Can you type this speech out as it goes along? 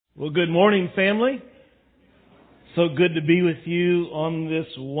Well, good morning, family. So good to be with you on this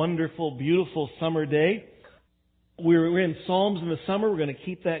wonderful, beautiful summer day. We're in Psalms in the summer. We're going to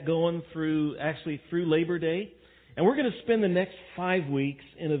keep that going through Labor Day. And we're going to spend the next 5 weeks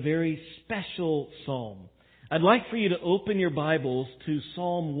in a very special psalm. I'd like for you to open your Bibles to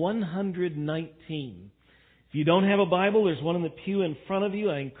Psalm 119. If you don't have a Bible, there's one in the pew in front of you.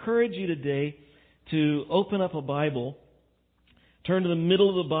 I encourage you today to open up a Bible. Turn to the middle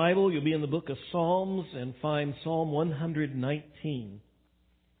of the Bible. You'll be in the book of Psalms and find Psalm 119.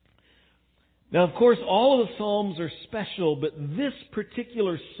 Now, of course, all of the Psalms are special, but this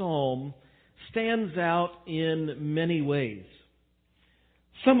particular Psalm stands out in many ways.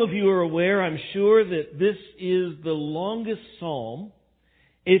 Some of you are aware, I'm sure, that this is the longest Psalm.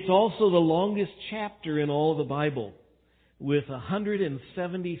 It's also the longest chapter in all of the Bible, with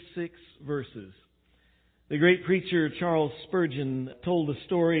 176 verses. The great preacher Charles Spurgeon told the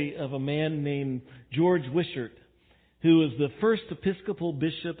story of a man named George Wishart, who was the first Episcopal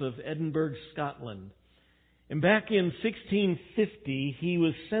Bishop of Edinburgh, Scotland. And back in 1650, he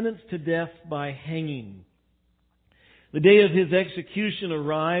was sentenced to death by hanging. The day of his execution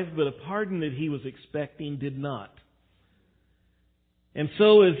arrived, but a pardon that he was expecting did not. And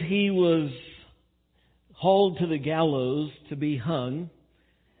so as he was hauled to the gallows to be hung,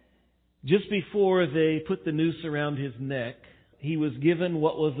 just before they put the noose around his neck, he was given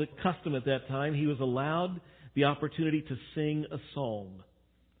what was the custom at that time. He was allowed the opportunity to sing a psalm.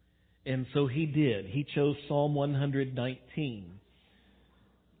 And so he did. He chose Psalm 119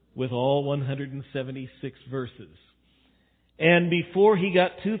 with all 176 verses. And before he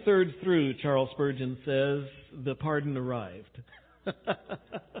got 2/3 through, Charles Spurgeon says, the pardon arrived.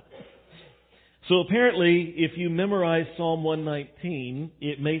 So apparently, if you memorize Psalm 119,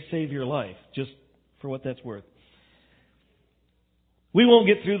 it may save your life, just for what that's worth. We won't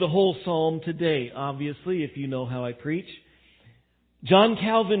get through the whole psalm today, obviously, if you know how I preach. John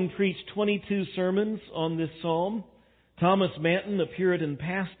Calvin preached 22 sermons on this psalm. Thomas Manton, a Puritan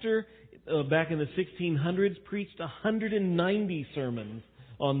pastor, back in the 1600s, preached 190 sermons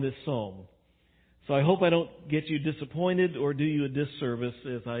on this psalm. So I hope I don't get you disappointed or do you a disservice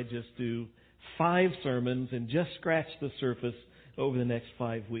as I just do 5 sermons and just scratch the surface over the next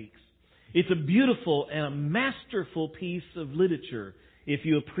 5 weeks. It's a beautiful and a masterful piece of literature. If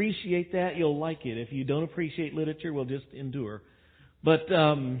you appreciate that, you'll like it. If you don't appreciate literature, we'll just endure. But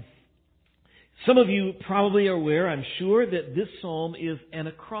some of you probably are aware, I'm sure, that this psalm is an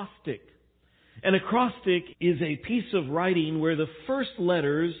acrostic. An acrostic is a piece of writing where the first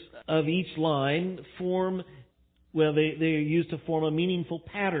letters of each line form, well, they are used to form a meaningful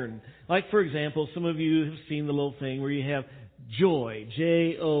pattern. Like, for example, some of you have seen the little thing where you have joy,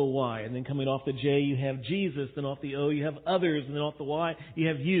 J-O-Y, and then coming off the J you have Jesus, then off the O you have others, and then off the Y you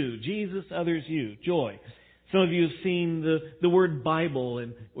have you. Jesus, others, you. Joy. Some of you have seen the word Bible,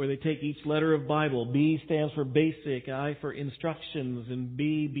 and where they take each letter of Bible. B stands for basic, I for instructions, and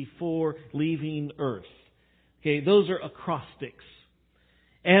B before leaving earth. Okay, those are acrostics.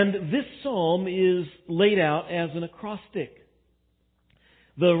 And this psalm is laid out as an acrostic.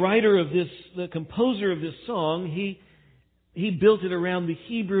 The writer of this, the composer of this song, he built it around the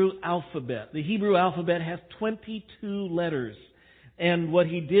Hebrew alphabet. The Hebrew alphabet has 22 letters. And what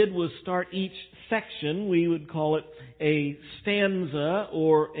he did was start each section, we would call it a stanza,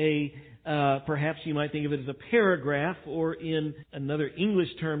 or perhaps you might think of it as a paragraph, or in another English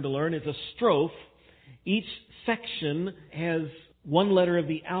term to learn, it's a strophe. Each section has one letter of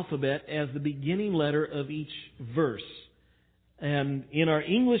the alphabet as the beginning letter of each verse. And in our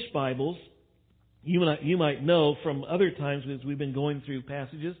English Bibles, you might know from other times as we've been going through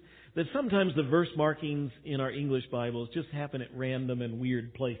passages that sometimes the verse markings in our English Bibles just happen at random and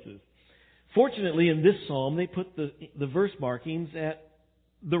weird places. Fortunately, in this psalm, they put the verse markings at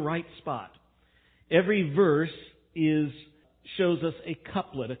the right spot. Every verse shows us a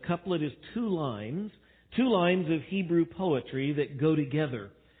couplet. A couplet is 2 lines of Hebrew poetry that go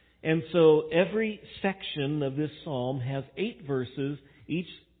together. And so every section of this psalm has 8 verses. Each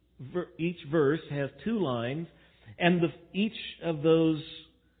verse has 2 lines, and each of those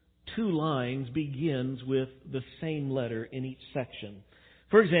 2 lines begins with the same letter in each section.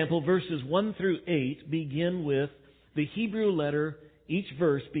 For example, verses 1 through 8 begin with the Hebrew letter. Each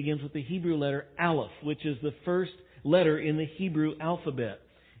verse begins with the Hebrew letter Aleph, which is the first letter in the Hebrew alphabet.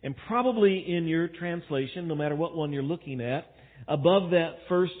 And probably in your translation, no matter what one you're looking at, above that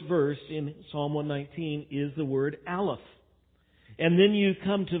first verse in Psalm 119 is the word Aleph. And then you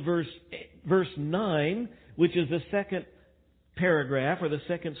come to verse 9, which is the second paragraph or the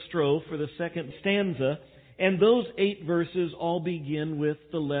second strophe or the second stanza, And those 8 verses all begin with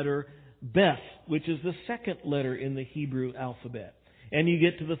the letter Beth, which is the second letter in the Hebrew alphabet. And you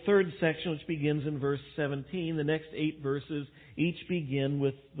get to the third section, which begins in verse 17. The next 8 verses each begin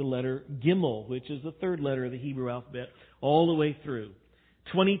with the letter Gimel, which is the third letter of the Hebrew alphabet, all the way through.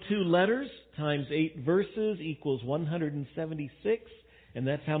 22 letters times 8 verses equals 176, and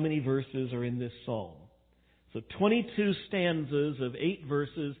that's how many verses are in this psalm. So 22 stanzas of 8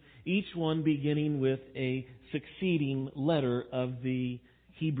 verses, each one beginning with a succeeding letter of the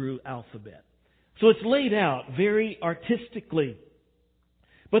Hebrew alphabet. So it's laid out very artistically.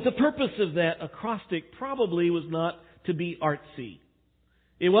 But the purpose of that acrostic probably was not to be artsy.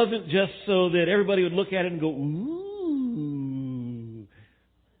 It wasn't just so that everybody would look at it and go, ooh.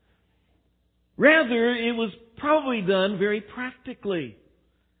 Rather, it was probably done very practically.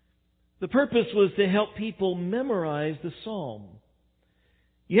 The purpose was to help people memorize the psalm.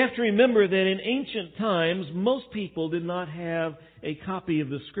 You have to remember that in ancient times, most people did not have a copy of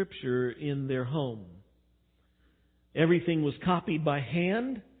the Scripture in their home. Everything was copied by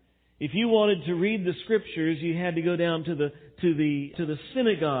hand. If you wanted to read the Scriptures, you had to go down to the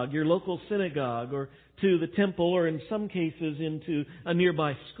synagogue, your local synagogue, or to the temple, or in some cases into a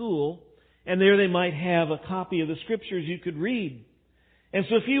nearby school. And there they might have a copy of the Scriptures you could read. And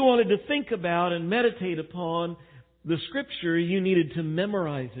so if you wanted to think about and meditate upon the Scripture, you needed to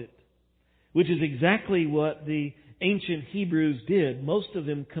memorize it, which is exactly what the ancient Hebrews did. Most of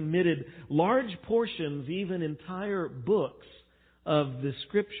them committed large portions, even entire books of the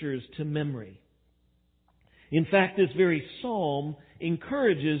Scriptures to memory. In fact, this very psalm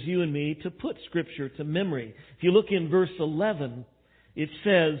encourages you and me to put Scripture to memory. If you look in verse 11, it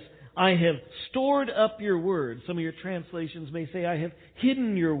says, I have stored up your word. Some of your translations may say, I have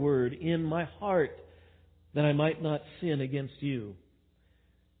hidden your word in my heart that I might not sin against you.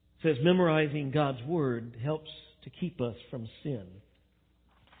 It says memorizing God's word helps to keep us from sin.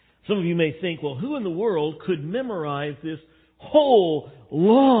 Some of you may think, well, who in the world could memorize this whole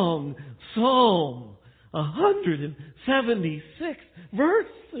long psalm? 176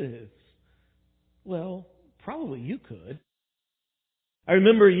 verses. Well, probably you could. I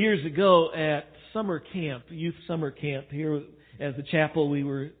remember years ago at summer camp, youth summer camp here at the chapel, we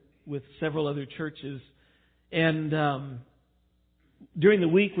were with several other churches. And during the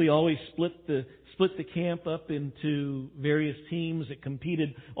week, we always split the camp up into various teams that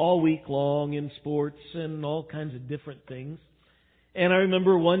competed all week long in sports and all kinds of different things. And I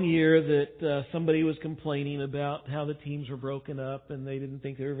remember one year that somebody was complaining about how the teams were broken up and they didn't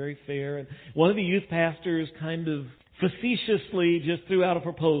think they were very fair. And one of the youth pastors kind of facetiously just threw out a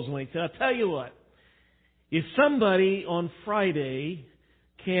proposal. He said, I'll tell you what, if somebody on Friday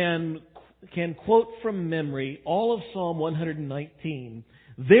can quote from memory all of Psalm 119,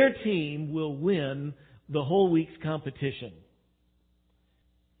 their team will win the whole week's competition.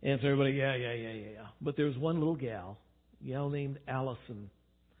 And so everybody, yeah. But there was one little gal named Allison,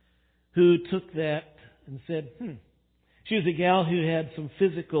 who took that and said, She was a gal who had some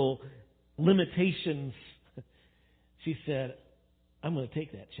physical limitations. She said, I'm going to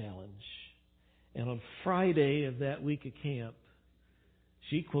take that challenge. And on Friday of that week of camp,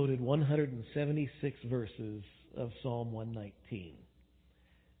 she quoted 176 verses of Psalm 119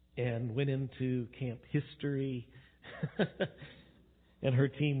 and went into camp history, and her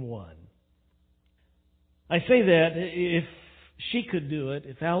team won. I say that if she could do it,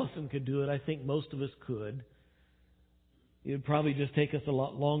 if Allison could do it, I think most of us could. It would probably just take us a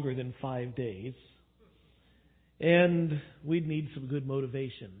lot longer than 5 days. And we'd need some good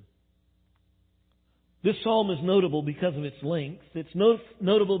motivation. This psalm is notable because of its length. It's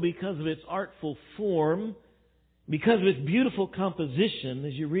notable because of its artful form, because of its beautiful composition.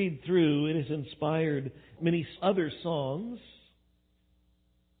 As you read through, it has inspired many other songs.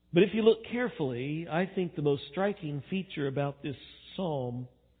 But if you look carefully, I think the most striking feature about this psalm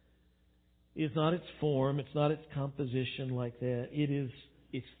is not its form, it's not its composition like that. It is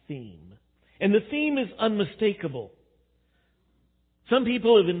its theme. And the theme is unmistakable. Some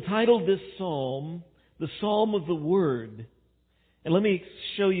people have entitled this psalm the Psalm of the Word. And let me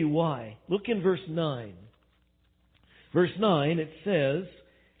show you why. Look in verse 9. Verse 9, it says,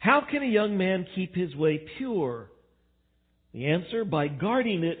 How can a young man keep his way pure? The answer, by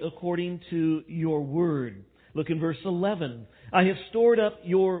guarding it according to your word. Look in verse 11. I have stored up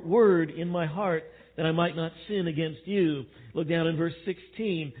your word in my heart that I might not sin against you. Look down in verse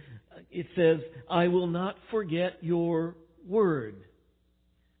 16. It says, I will not forget your word.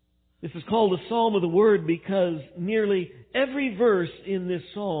 This is called a Psalm of the Word because nearly every verse in this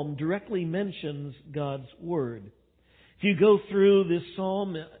psalm directly mentions God's Word. If you go through this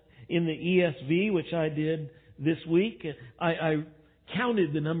psalm in the ESV, which I did this week, I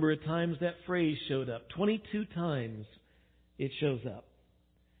counted the number of times that phrase showed up. 22 times it shows up.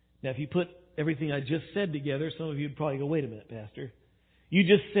 Now, if you put everything I just said together, some of you would probably go, wait a minute, Pastor. You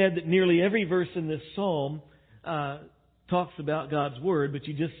just said that nearly every verse in this psalm talks about God's Word, but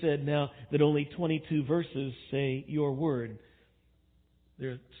you just said now that only 22 verses say your Word.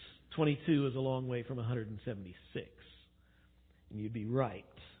 22 is a long way from 176. And you'd be right.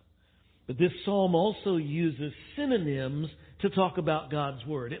 But this psalm also uses synonyms to talk about God's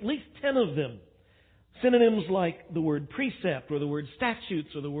Word. At least 10 of them. Synonyms like the word precept, or the word statutes,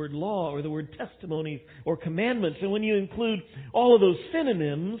 or the word law, or the word testimonies, or commandments. And when you include all of those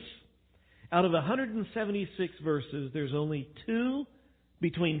synonyms, out of 176 verses, there's only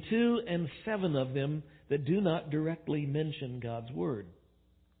between 2 and 7 of them that do not directly mention God's Word.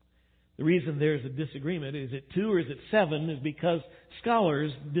 The reason there's a disagreement, is it 2 or is it 7, is because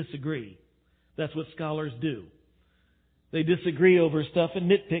scholars disagree. That's what scholars do. They disagree over stuff and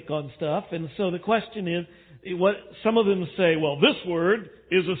nitpick on stuff. And so the question is, some of them say, well, this word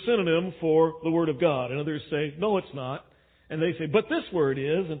is a synonym for the Word of God. And others say, no, it's not. And they say, but this word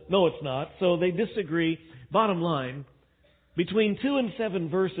is, and no, it's not. So they disagree. Bottom line, between 2 and 7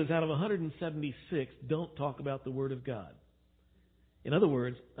 verses out of 176 don't talk about the Word of God. In other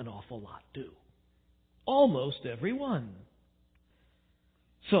words, an awful lot do. Almost every one.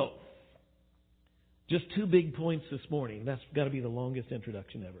 So, just 2 big points this morning. That's got to be the longest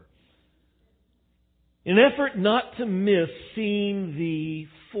introduction ever. In an effort not to miss seeing the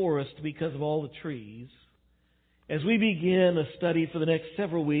forest because of all the trees, as we begin a study for the next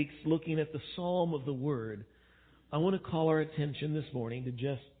several weeks looking at the Psalm of the Word, I want to call our attention this morning to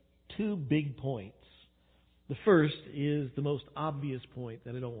just 2 big points. The first is the most obvious point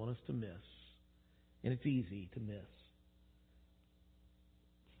that I don't want us to miss. And it's easy to miss.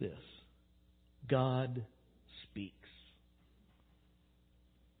 It's this. God speaks.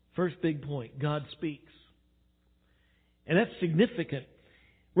 First big point, God speaks. And that's significant.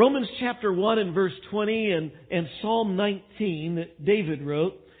 Romans chapter 1 and verse 20 and Psalm 19 that David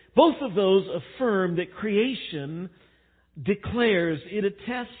wrote, both of those affirm that creation declares, it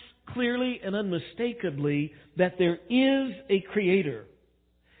attests clearly and unmistakably that there is a Creator.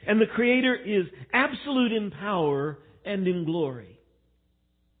 And the Creator is absolute in power and in glory.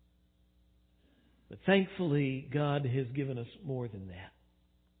 But thankfully, God has given us more than that.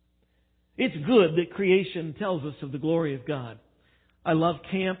 It's good that creation tells us of the glory of God. I love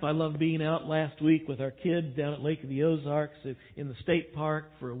camp. I love being out last week with our kids down at Lake of the Ozarks in the state park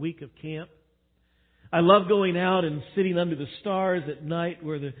for a week of camp. I love going out and sitting under the stars at night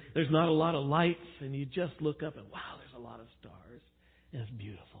where there's not a lot of lights and you just look up and wow, there's a lot of stars. And it's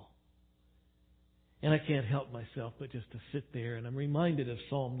beautiful. And I can't help myself but just to sit there, and I'm reminded of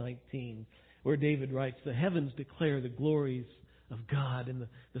Psalm 19 where David writes, the heavens declare the glories of God and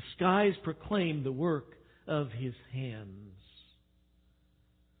the skies proclaim the work of His hands.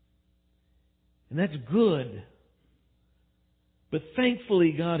 And that's good. But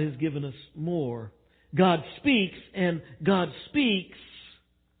thankfully God has given us more. God speaks, and God speaks,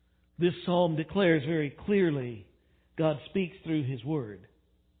 this psalm declares very clearly, God speaks through His Word.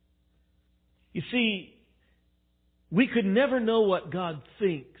 You see, we could never know what God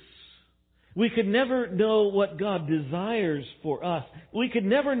thinks. We could never know what God desires for us. We could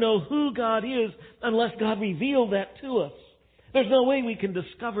never know who God is unless God revealed that to us. There's no way we can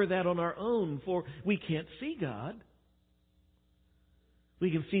discover that on our own, for we can't see God. We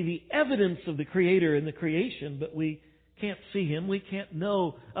can see the evidence of the Creator in the creation, but we can't see Him. We can't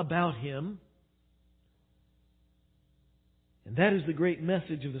know about Him. And that is the great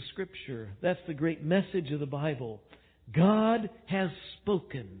message of the Scripture. That's the great message of the Bible. God has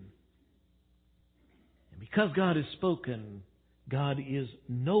spoken. And because God has spoken, God is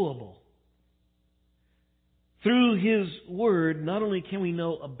knowable. Through His Word, not only can we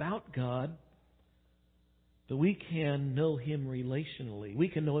know about God, but we can know Him relationally. We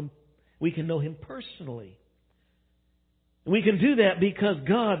can know Him personally. And we can do that because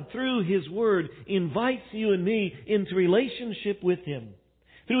God, through His Word, invites you and me into relationship with Him.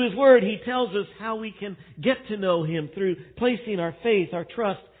 Through His Word, He tells us how we can get to know Him through placing our faith, our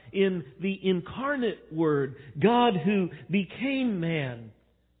trust in the incarnate Word, God who became man,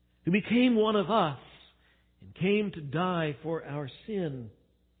 who became one of us, and came to die for our sin.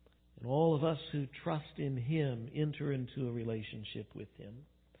 And all of us who trust in Him enter into a relationship with Him.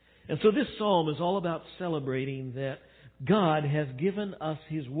 And so this psalm is all about celebrating that God has given us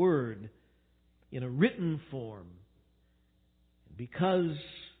His Word in a written form. Because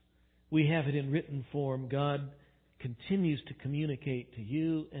we have it in written form, God continues to communicate to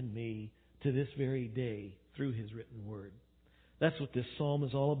you and me to this very day through His written Word. That's what this psalm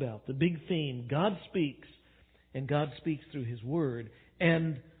is all about. The big theme, God speaks, and God speaks through His Word.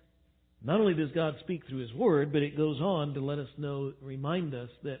 And not only does God speak through His Word, but it goes on to let us know, remind us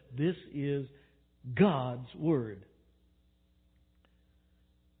that this is God's Word.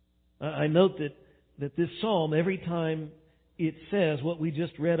 I note that this psalm, every time it says what we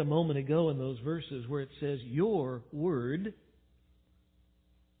just read a moment ago in those verses where it says, your word,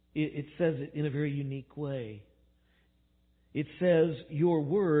 it says it in a very unique way. It says your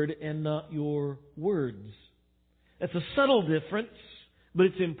word and not your words. That's a subtle difference, but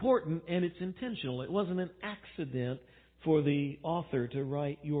it's important and it's intentional. It wasn't an accident for the author to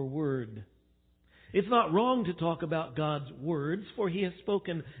write your word. It's not wrong to talk about God's words, for He has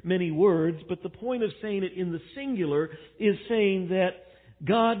spoken many words, but the point of saying it in the singular is saying that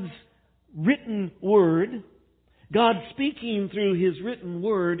God's written word, God speaking through His written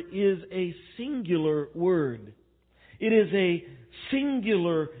word, is a singular word. It is a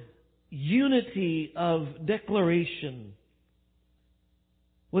singular unity of declaration.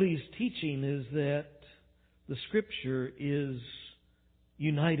 What He's teaching is that the Scripture is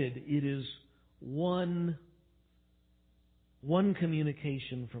united. It is one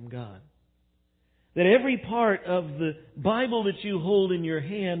communication from God. That every part of the Bible that you hold in your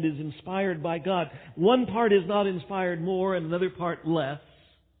hand is inspired by God. One part is not inspired more and another part less.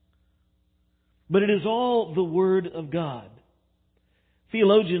 But it is all the Word of God.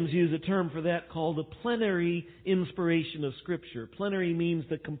 Theologians use a term for that called the plenary inspiration of Scripture. Plenary means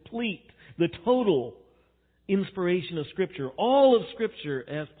the complete, the total inspiration of Scripture. All of Scripture,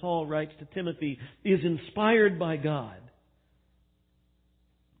 as Paul writes to Timothy, is inspired by God.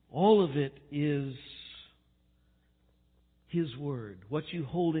 All of it is His Word. What you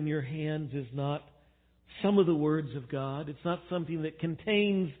hold in your hands is not some of the words of God. It's not something that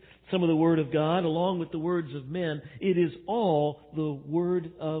contains some of the Word of God along with the words of men. It is all the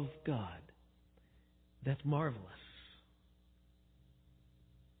Word of God. That's marvelous.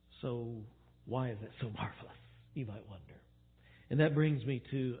 So, why is that so marvelous? You might wonder. And that brings me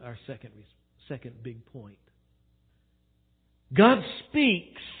to our second big point. God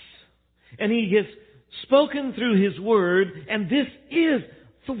speaks, and He has spoken through His Word, and this is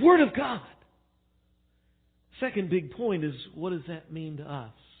the Word of God. Second big point is, what does that mean to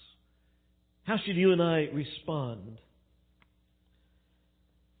us? How should you and I respond?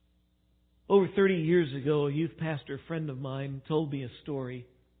 Over 30 years ago, a youth pastor friend of mine told me a story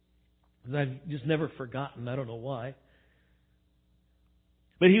that I've just never forgotten. I don't know why.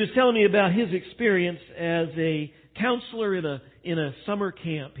 But he was telling me about his experience as a counselor in a summer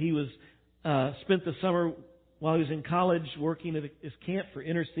camp. He was spent the summer while he was in college working at this camp for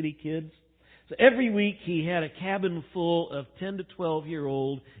inner city kids. So every week he had a cabin full of 10 to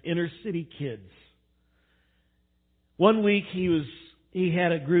 12-year-old inner city kids. One week he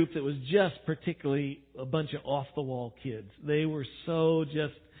had a group that was just particularly a bunch of off-the-wall kids. They were so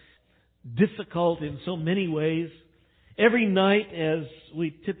just difficult in so many ways. Every night, as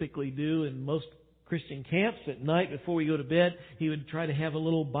we typically do in most Christian camps, at night before we go to bed, he would try to have a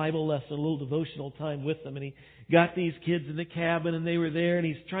little Bible lesson, a little devotional time with them. And he got these kids in the cabin, and they were there, and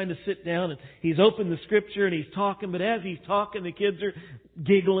he's trying to sit down, and he's opened the Scripture, and he's talking. But as he's talking, the kids are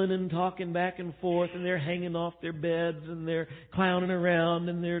giggling and talking back and forth, and they're hanging off their beds, and they're clowning around,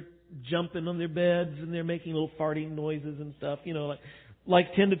 and they're jumping on their beds, and they're making little farting noises and stuff,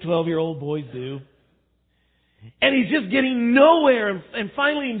 like 10 to 12-year-old boys do. And he's just getting nowhere. And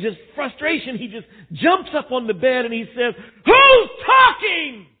finally, in just frustration, he just jumps up on the bed and he says, "Who's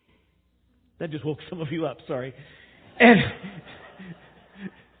talking?" That just woke some of you up, sorry. And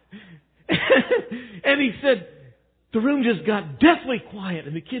and he said, the room just got deathly quiet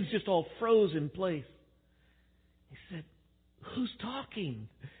and the kids just all froze in place. He said, "Who's talking?"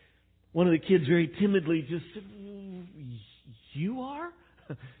 One of the kids very timidly just said, "You are?"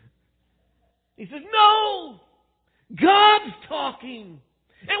 He said, "No! God's talking.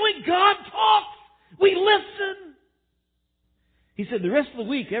 And when God talks, we listen." He said the rest of the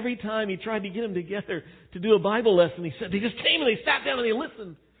week, every time he tried to get them together to do a Bible lesson, he said they just came and they sat down and they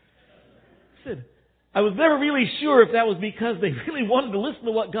listened. He said, I was never really sure if that was because they really wanted to listen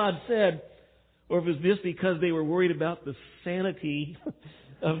to what God said, or if it was just because they were worried about the sanity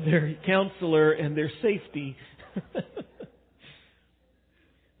of their counselor and their safety.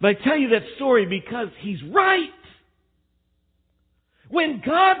 But I tell you that story because he's right. When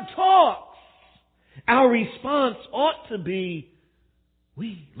God talks, our response ought to be,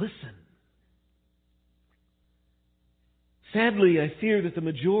 we listen. Sadly, I fear that the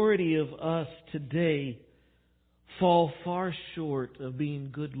majority of us today fall far short of being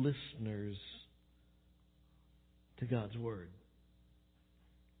good listeners to God's Word.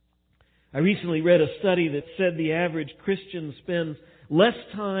 I recently read a study that said the average Christian spends less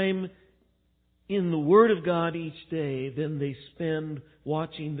time in the Word of God each day than they spend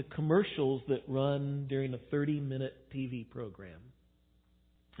watching the commercials that run during a 30-minute TV program.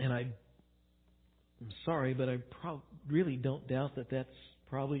 And I'm sorry, but I really don't doubt that that's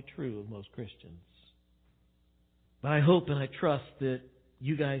probably true of most Christians. But I hope and I trust that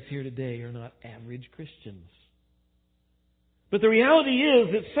you guys here today are not average Christians. But the reality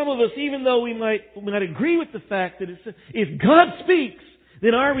is that some of us, even though we might agree with the fact that if God speaks,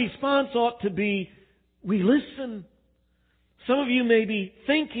 then our response ought to be, we listen. Some of you may be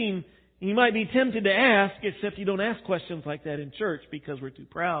thinking, you might be tempted to ask, except you don't ask questions like that in church because we're too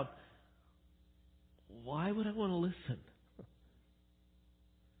proud. Why would I want to listen?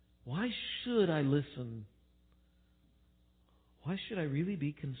 Why should I listen? Why should I really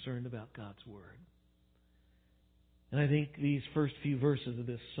be concerned about God's Word? And I think these first few verses of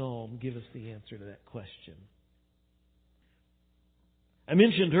this psalm give us the answer to that question. I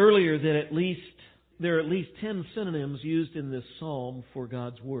mentioned earlier that there are at least 10 synonyms used in this psalm for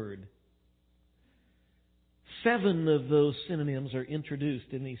God's Word. 7 of those synonyms are introduced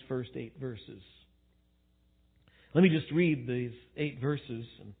in these first 8 verses. Let me just read these 8 verses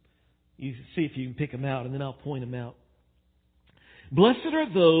and you see if you can pick them out, and then I'll point them out. Blessed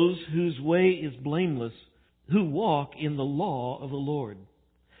are those whose way is blameless, who walk in the law of the Lord.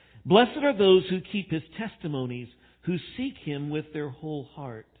 Blessed are those who keep His testimonies, who seek Him with their whole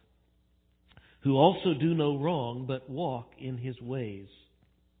heart, who also do no wrong, but walk in His ways.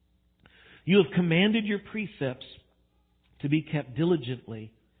 You have commanded your precepts to be kept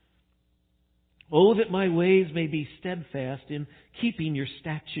diligently. Oh, that my ways may be steadfast in keeping your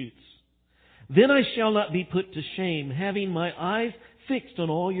statutes. Then I shall not be put to shame, having my eyes fixed on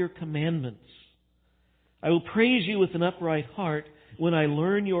all your commandments. I will praise you with an upright heart when I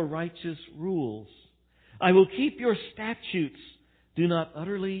learn your righteous rules. I will keep your statutes. Do not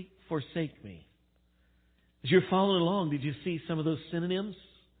utterly forsake me. As you're following along, did you see some of those synonyms?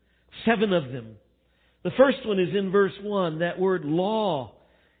 7 of them. The first one is in verse 1, that word law.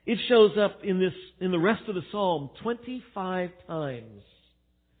 It shows up in the rest of the psalm 25 times.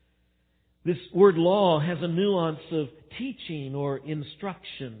 This word law has a nuance of teaching or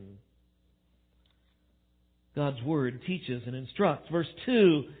instruction. God's Word teaches and instructs. Verse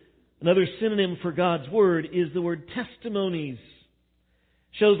 2, another synonym for God's Word is the word testimonies.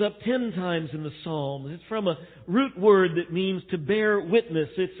 Shows up 10 times in the Psalms. It's from a root word that means to bear witness.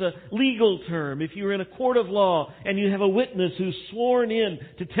 It's a legal term. If you're in a court of law and you have a witness who's sworn in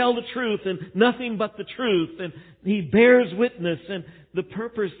to tell the truth and nothing but the truth, and he bears witness, and the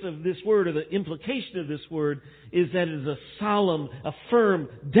purpose of this word, or the implication of this word, is that it is a solemn, a firm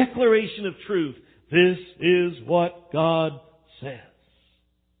declaration of truth. This is what God says.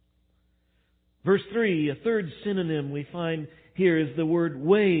 Verse 3, a third synonym we find here is the word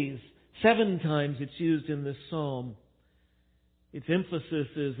ways. 7 times it's used in this psalm. Its emphasis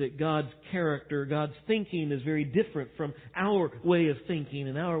is that God's character, God's thinking is very different from our way of thinking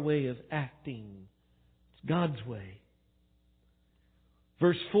and our way of acting. It's God's way.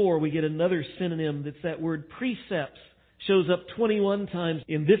 Verse 4, we get another synonym that's that word precepts. Shows up 21 times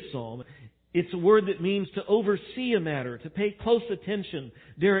in this psalm. It's a word that means to oversee a matter, to pay close attention.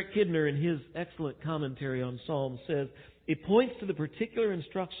 Derek Kidner, in his excellent commentary on Psalms, says, it points to the particular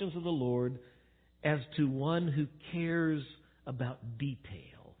instructions of the Lord as to one who cares about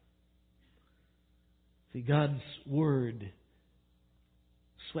detail. See, God's Word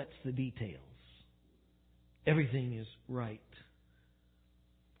sweats the details. Everything is right.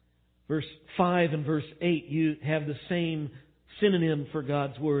 Verse 5 and verse 8, you have the same synonym for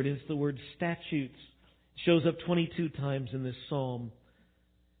God's Word. It's the word statutes. It shows up 22 times in this psalm.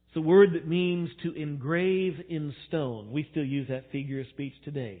 It's a word that means to engrave in stone. We still use that figure of speech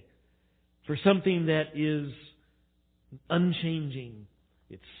today. For something that is unchanging.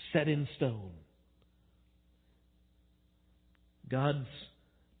 It's set in stone. God's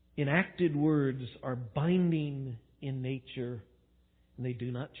enacted words are binding in nature, and they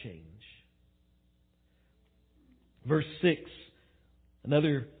do not change. Verse 6,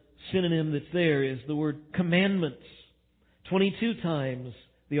 another synonym that's there is the word commandments. 22 times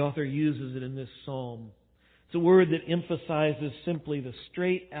the author uses it in this psalm. It's a word that emphasizes simply the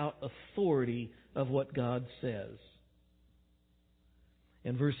straight-out authority of what God says.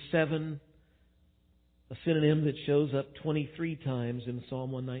 And verse 7, a synonym that shows up 23 times in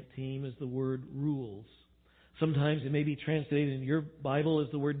Psalm 119 is the word rules. Sometimes it may be translated in your Bible as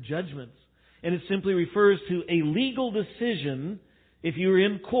the word judgments. And it simply refers to a legal decision. If you're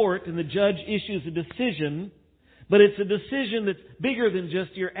in court and the judge issues a decision, but it's a decision that's bigger than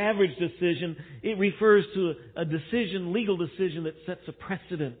just your average decision, it refers to a decision, legal decision that sets a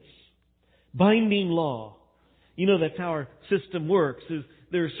precedence. Binding law. You know that's how our system works.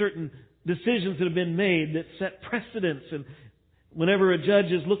 There are certain decisions that have been made that set precedents, and whenever a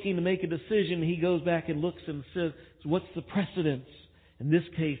judge is looking to make a decision, he goes back and looks and says, what's the precedence? In this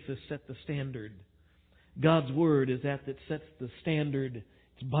case, has set the standard. God's Word is that sets the standard.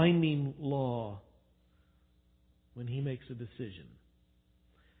 It's binding law when He makes a decision.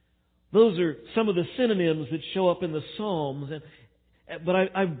 Those are some of the synonyms that show up in the Psalms. But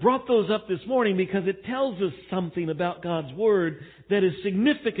I've brought those up this morning because it tells us something about God's Word that is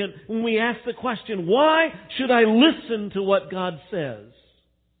significant when we ask the question, why should I listen to what God says?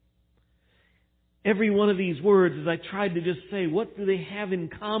 Every one of these words, as I tried to just say, what do they have in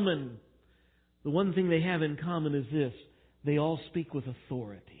common? The one thing they have in common is this: they all speak with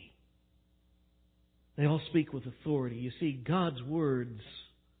authority. They all speak with authority. You see, God's words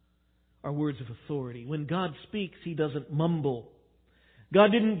are words of authority. When God speaks, He doesn't mumble.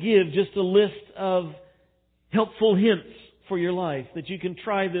 God didn't give just a list of helpful hints for your life that you can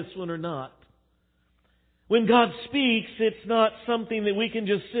try this one or not. When God speaks, it's not something that we can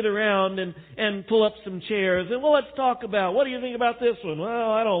just sit around and pull up some chairs and, well, let's talk about, what do you think about this one?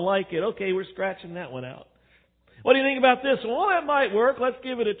 Well, I don't like it. Okay, we're scratching that one out. What do you think about this one? Well, that might work. Let's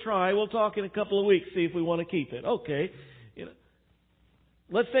give it a try. We'll talk in a couple of weeks, see if we want to keep it. Okay.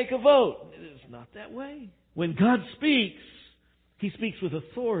 Let's take a vote. It's not that way. When God speaks, He speaks with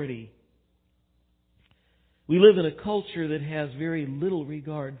authority. We live in a culture that has very little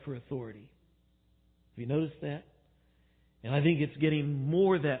regard for authority. Have you noticed that? And I think it's getting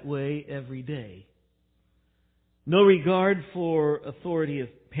more that way every day. No regard for authority as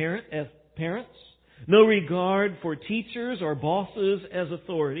parents. No regard for teachers or bosses as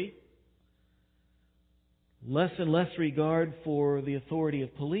authority. Less and less regard for the authority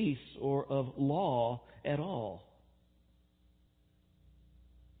of police or of law at all.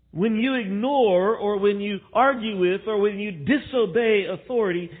 When you ignore or when you argue with or when you disobey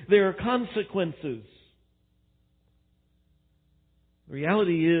authority, there are consequences. The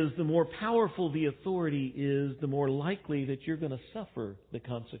reality is, the more powerful the authority is, the more likely that you're going to suffer the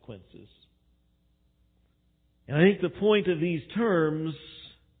consequences. And I think the point of these terms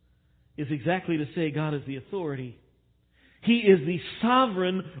is exactly to say God is the authority. He is the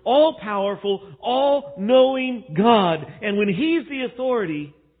sovereign, all-powerful, all-knowing God. And when He's the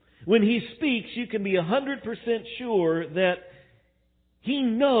authority, when He speaks, you can be 100% sure that He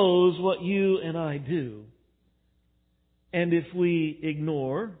knows what you and I do. And if we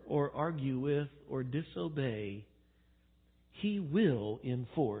ignore or argue with or disobey, He will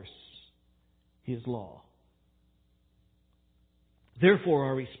enforce His law. Therefore,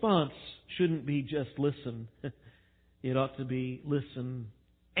 our response shouldn't be just listen. It ought to be listen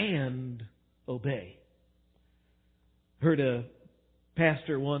and obey. Heard a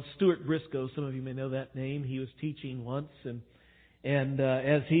pastor once, Stuart Briscoe, some of you may know that name. He was teaching once, and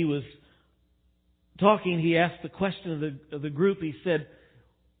as he was talking, he asked the question of the group. He said,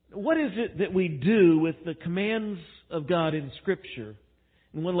 what is it that we do with the commands of God in Scripture?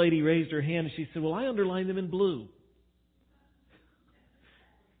 And one lady raised her hand and she said, well, I underline them in blue.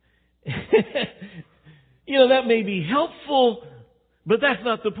 That may be helpful, but that's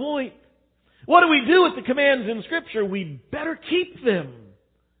not the point. What do we do with the commands in Scripture? We better keep them,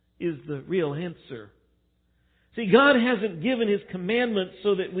 is the real answer. See, God hasn't given His commandments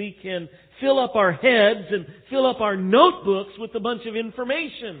so that we can fill up our heads and fill up our notebooks with a bunch of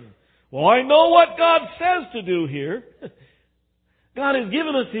information. Well, I know what God says to do here. God has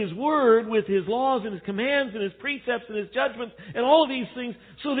given us His Word with His laws and His commands and His precepts and His judgments and all of these things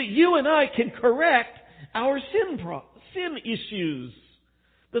so that you and I can correct our sin issues.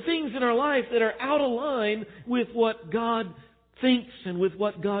 The things in our life that are out of line with what God thinks and with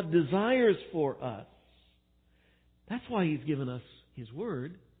what God desires for us. That's why He's given us His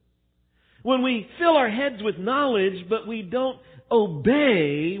Word. When we fill our heads with knowledge, but we don't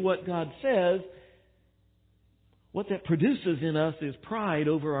obey what God says, what that produces in us is pride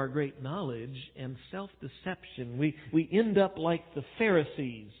over our great knowledge and self-deception. We end up like the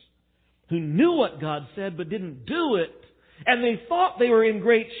Pharisees, who knew what God said but didn't do it. And they thought they were in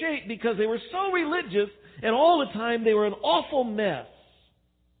great shape because they were so religious, and all the time they were an awful mess.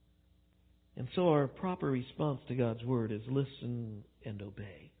 And so our proper response to God's Word is listen and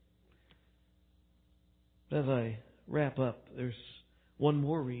obey. As I wrap up, there's one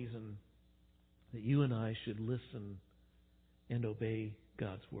more reason that you and I should listen and obey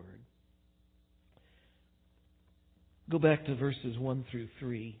God's Word. Go back to verses 1 through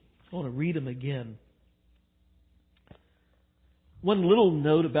 3. I want to read them again. One little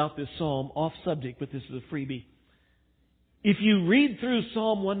note about this psalm, off subject, but this is a freebie. If you read through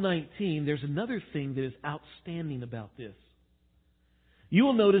Psalm 119, there's another thing that is outstanding about this. You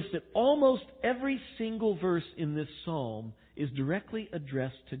will notice that almost every single verse in this psalm is directly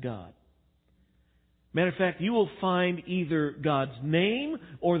addressed to God. Matter of fact, you will find either God's name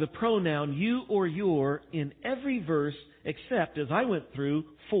or the pronoun you or your in every verse except, as I went through,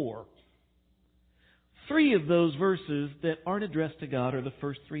 4. 3 of those verses that aren't addressed to God are the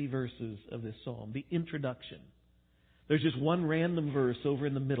first 3 verses of this psalm, the introduction. There's just one random verse over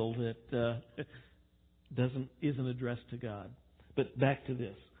in the middle that isn't addressed to God. But back to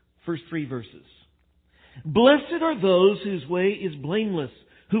this. First 3 verses. Blessed are those whose way is blameless,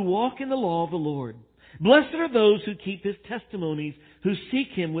 who walk in the law of the Lord. Blessed are those who keep His testimonies, who seek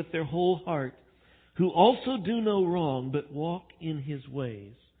Him with their whole heart, who also do no wrong, but walk in His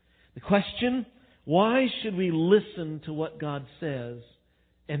ways. The question, why should we listen to what God says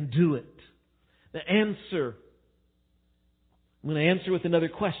and do it? The answer, I'm going to answer with another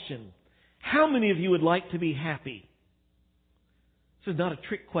question. How many of you would like to be happy? This is not a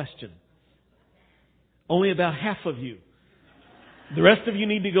trick question. Only about half of you. The rest of you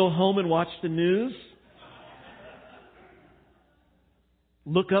need to go home and watch the news.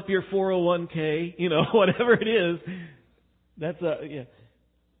 Look up your 401k, whatever it is. Yeah.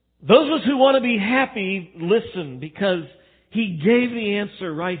 Those of us who want to be happy, listen, because He gave the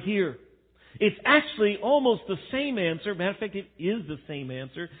answer right here. It's actually almost the same answer. Matter of fact, it is the same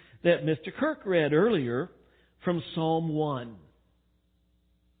answer that Mr. Kirk read earlier from Psalm 1.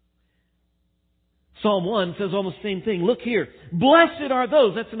 Psalm 1 says almost the same thing. Look here. Blessed are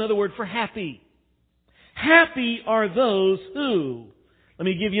those. That's another word for happy. Happy are those who. Let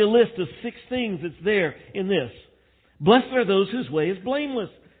me give you a list of 6 things that's there in this. Blessed are those whose way is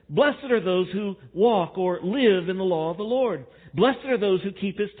blameless. Blessed are those who walk or live in the law of the Lord. Blessed are those who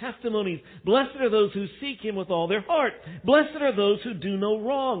keep His testimonies. Blessed are those who seek Him with all their heart. Blessed are those who do no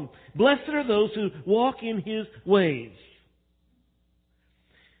wrong. Blessed are those who walk in His ways.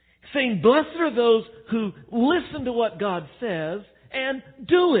 Saying, blessed are those who listen to what God says and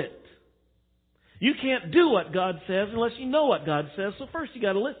do it. You can't do what God says unless you know what God says. So first you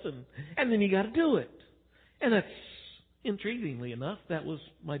got to listen, and then you got to do it. And that's, intriguingly enough, that was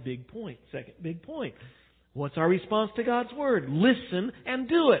my big point. Second big point. What's our response to God's Word? Listen and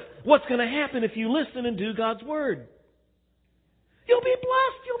do it. What's going to happen if you listen and do God's Word? You'll be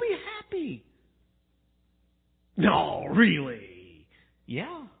blessed. You'll be happy. No, really?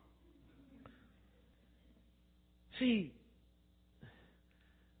 Yeah. See,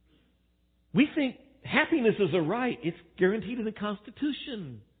 we think happiness is a right. It's guaranteed in the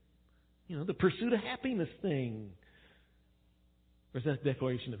Constitution. The pursuit of happiness thing. Or is that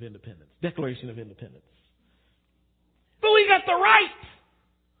Declaration of Independence? Declaration of Independence. But we got the right!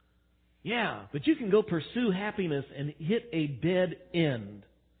 Yeah, but you can go pursue happiness and hit a dead end.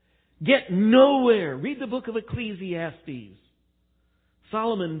 Get nowhere. Read the book of Ecclesiastes.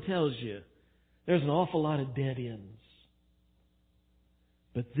 Solomon tells you there's an awful lot of dead ends.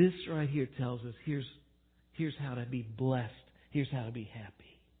 But this right here tells us here's how to be blessed. Here's how to be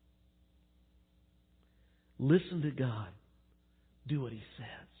happy. Listen to God. Do what He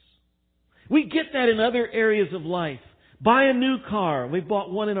says. We get that in other areas of life. Buy a new car. We've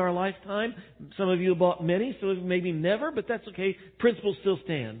bought one in our lifetime. Some of you have bought many, so maybe never, but that's okay. Principle still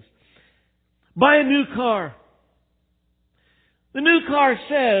stands. Buy a new car. The new car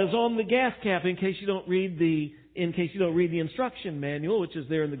says on the gas cap, in case you don't read the instruction manual, which is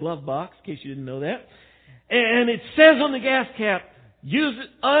there in the glove box, in case you didn't know that. And it says on the gas cap, use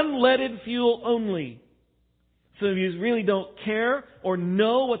unleaded fuel only. Some of you really don't care or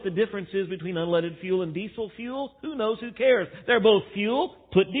know what the difference is between unleaded fuel and diesel fuel. Who knows? Who cares? They're both fuel.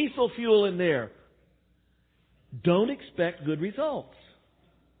 Put diesel fuel in there. Don't expect good results.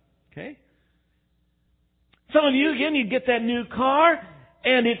 Okay? Some of you, again, you get that new car,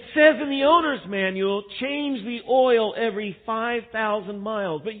 and it says in the owner's manual, change the oil every 5,000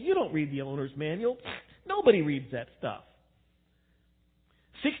 miles. But you don't read the owner's manual. Nobody reads that stuff.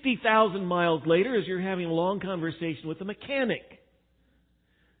 60,000 miles later, as you're having a long conversation with a mechanic,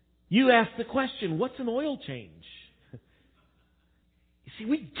 you ask the question, what's an oil change? You see,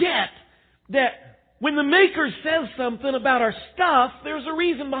 we get that when the maker says something about our stuff, there's a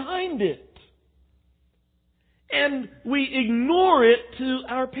reason behind it. And we ignore it to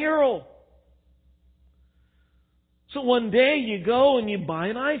our peril. So one day you go and you buy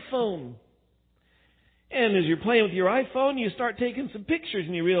an iPhone. And as you're playing with your iPhone, you start taking some pictures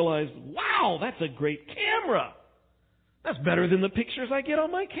and you realize, wow, that's a great camera. That's better than the pictures I get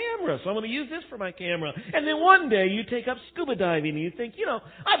on my camera, so I'm going to use this for my camera. And then one day you take up scuba diving and you think,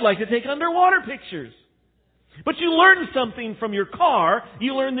 I'd like to take underwater pictures. But you learn something from your car.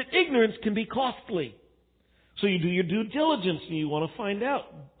 You learn that ignorance can be costly. So you do your due diligence and you want to find out,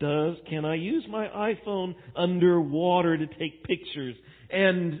 can I use my iPhone underwater to take pictures?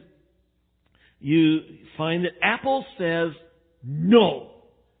 And you find that Apple says no.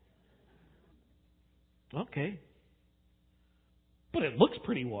 Okay. But it looks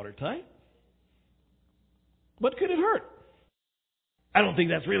pretty watertight. What could it hurt? I don't think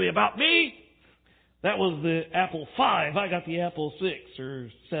that's really about me. That was the Apple 5. I got the Apple 6 or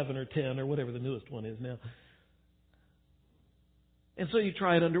 7 or 10 or whatever the newest one is now. And so you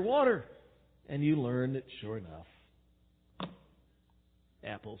try it underwater, and you learn that, sure enough,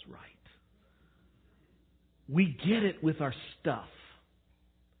 Apple's right. We get it with our stuff.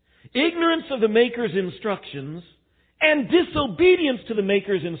 Ignorance of the Maker's instructions and disobedience to the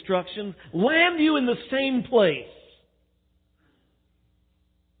Maker's instructions land you in the same place.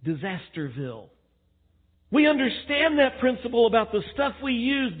 Disasterville. We understand that principle about the stuff we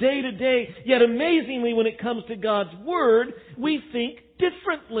use day to day, yet amazingly when it comes to God's Word, we think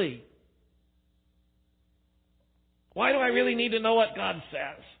differently. Why do I really need to know what God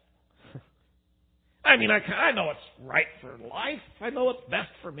says? I mean, I know what's right for life. I know what's best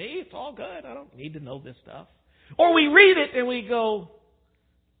for me. It's all good. I don't need to know this stuff. Or we read it and we go,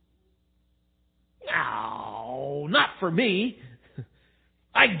 no, not for me.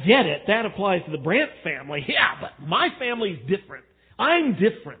 I get it. That applies to the Brandt family. Yeah, but my family's different. I'm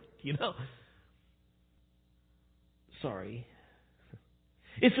different, Sorry.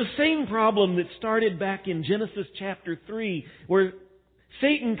 It's the same problem that started back in Genesis chapter 3, where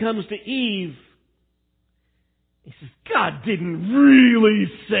Satan comes to Eve. He says, God didn't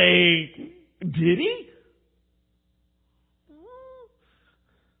really say, did he?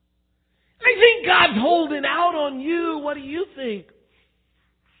 I think God's holding out on you. What do you think?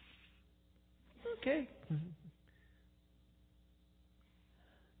 Okay.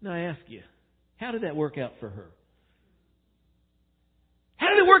 Now I ask you, how did that work out for her? How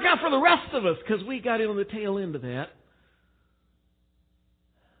did it work out for the rest of us? Because we got in on the tail end of that.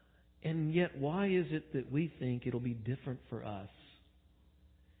 And yet, why is it that we think it'll be different for us?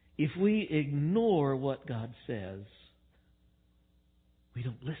 If we ignore what God says, we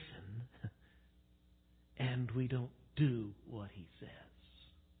don't listen, and we don't do what He says.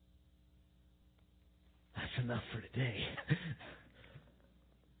 That's enough for today.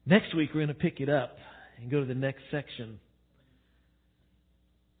 Next week, we're going to pick it up and go to the next section.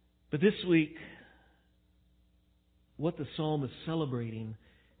 But this week, what the psalm is celebrating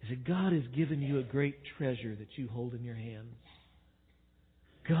is that God has given you a great treasure that you hold in your hands.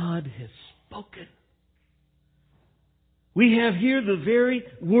 God has spoken. We have here the very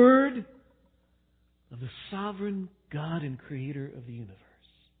word of the sovereign God and Creator of the universe.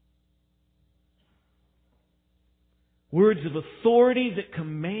 Words of authority that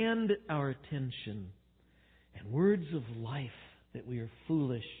command our attention, and words of life that we are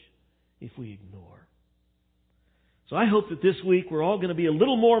foolish if we ignore. So I hope that this week we're all going to be a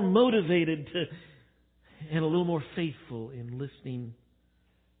little more motivated and a little more faithful in listening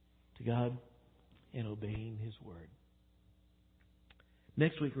to God and obeying His Word.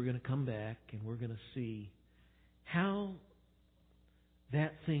 Next week we're going to come back and we're going to see how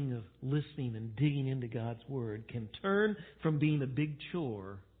that thing of listening and digging into God's Word can turn from being a big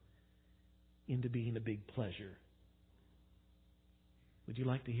chore into being a big pleasure. Would you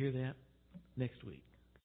like to hear that? Next week.